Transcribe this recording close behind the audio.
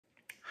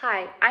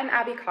Hi, I'm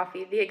Abby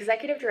Coffey, the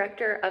Executive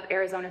Director of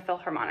Arizona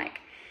Philharmonic.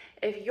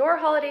 If your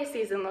holiday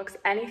season looks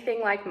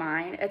anything like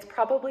mine, it's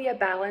probably a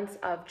balance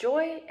of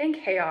joy and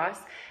chaos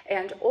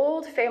and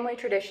old family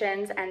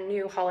traditions and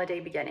new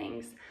holiday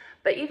beginnings.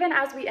 But even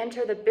as we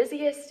enter the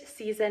busiest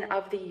season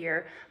of the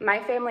year, my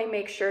family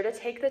makes sure to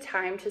take the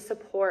time to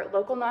support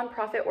local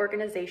nonprofit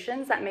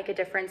organizations that make a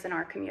difference in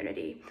our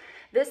community.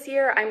 This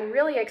year, I'm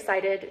really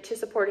excited to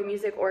support a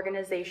music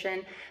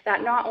organization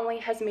that not only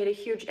has made a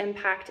huge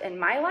impact in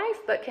my life,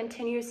 but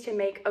continues to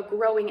make a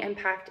growing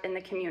impact in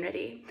the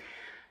community.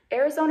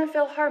 Arizona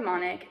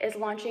Philharmonic is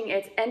launching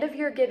its End of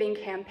Year Giving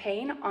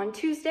campaign on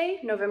Tuesday,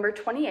 November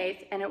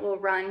 28th, and it will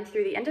run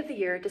through the end of the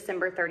year,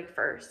 December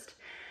 31st.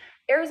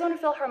 Arizona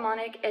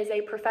Philharmonic is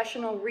a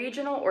professional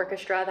regional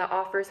orchestra that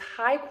offers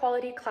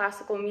high-quality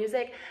classical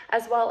music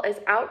as well as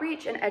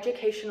outreach and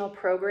educational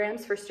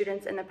programs for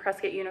students in the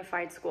Prescott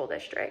Unified School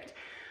District.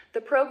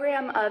 The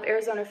program of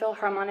Arizona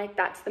Philharmonic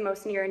that's the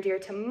most near and dear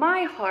to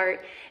my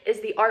heart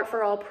is the Art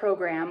for All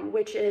program,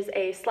 which is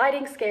a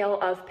sliding scale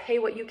of pay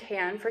what you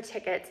can for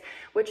tickets,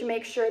 which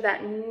makes sure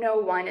that no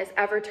one is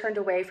ever turned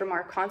away from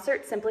our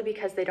concerts simply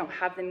because they don't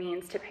have the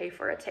means to pay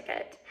for a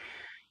ticket.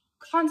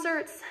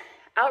 Concerts,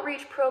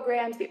 outreach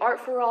programs, the Art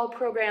for All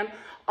program,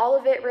 all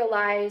of it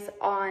relies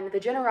on the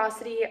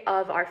generosity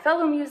of our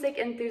fellow music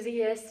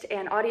enthusiasts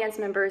and audience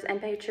members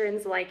and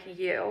patrons like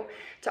you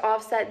to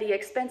offset the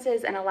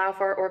expenses and allow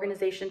for our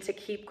organization to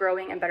keep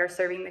growing and better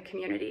serving the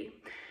community.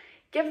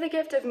 Give the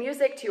gift of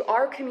music to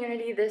our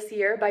community this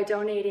year by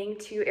donating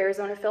to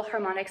Arizona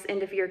Philharmonic's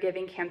End of Year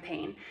Giving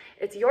campaign.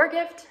 It's your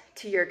gift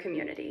to your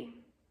community.